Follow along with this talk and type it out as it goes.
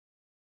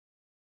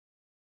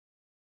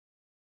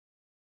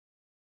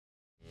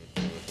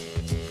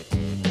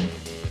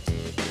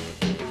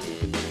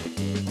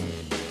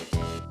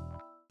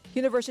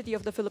University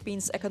of the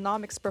Philippines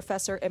economics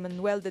professor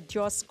Emmanuel de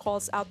Dios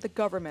calls out the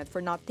government for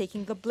not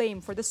taking the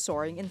blame for the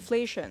soaring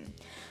inflation.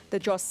 De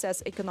Dios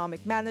says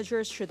economic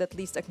managers should at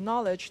least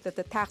acknowledge that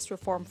the tax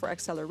reform for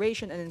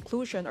acceleration and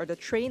inclusion, or the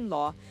TRAIN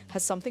law,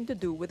 has something to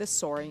do with the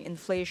soaring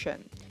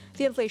inflation.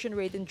 The inflation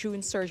rate in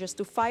June surges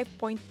to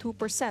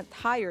 5.2%,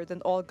 higher than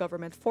all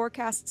government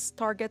forecasts,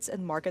 targets,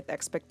 and market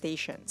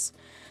expectations.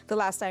 The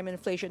last time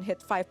inflation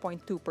hit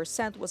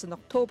 5.2% was in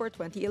October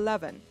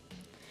 2011.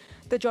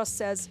 De Dios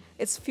says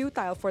it's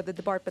futile for the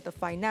Department of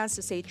Finance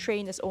to say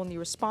TRAIN is only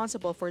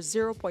responsible for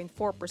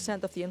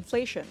 0.4% of the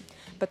inflation.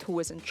 But who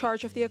is in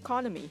charge of the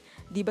economy?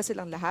 Di ba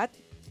silang lahat?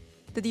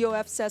 The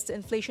DOF says the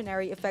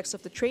inflationary effects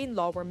of the TRAIN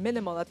law were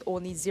minimal at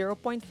only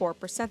 0.4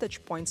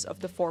 percentage points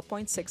of the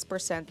 4.6%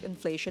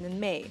 inflation in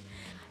May.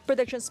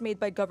 Predictions made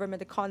by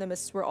government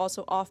economists were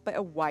also off by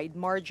a wide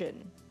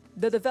margin.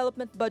 The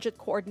Development Budget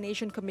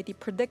Coordination Committee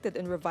predicted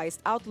in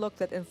revised outlook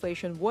that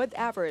inflation would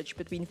average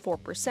between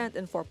 4%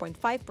 and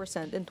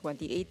 4.5% in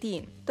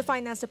 2018. The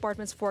Finance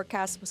Department's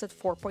forecast was at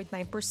 4.9%.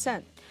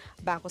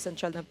 Bangko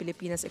Sentral ng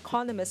Pilipinas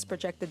economists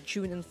projected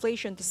June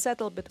inflation to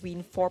settle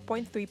between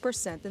 4.3%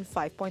 and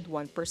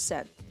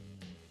 5.1%.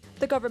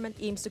 The government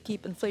aims to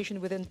keep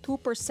inflation within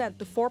 2%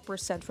 to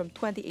 4% from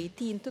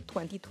 2018 to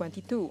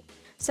 2022.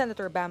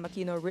 Senator Bam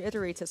Aquino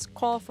reiterates his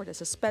call for the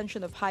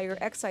suspension of higher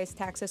excise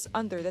taxes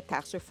under the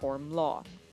tax reform law.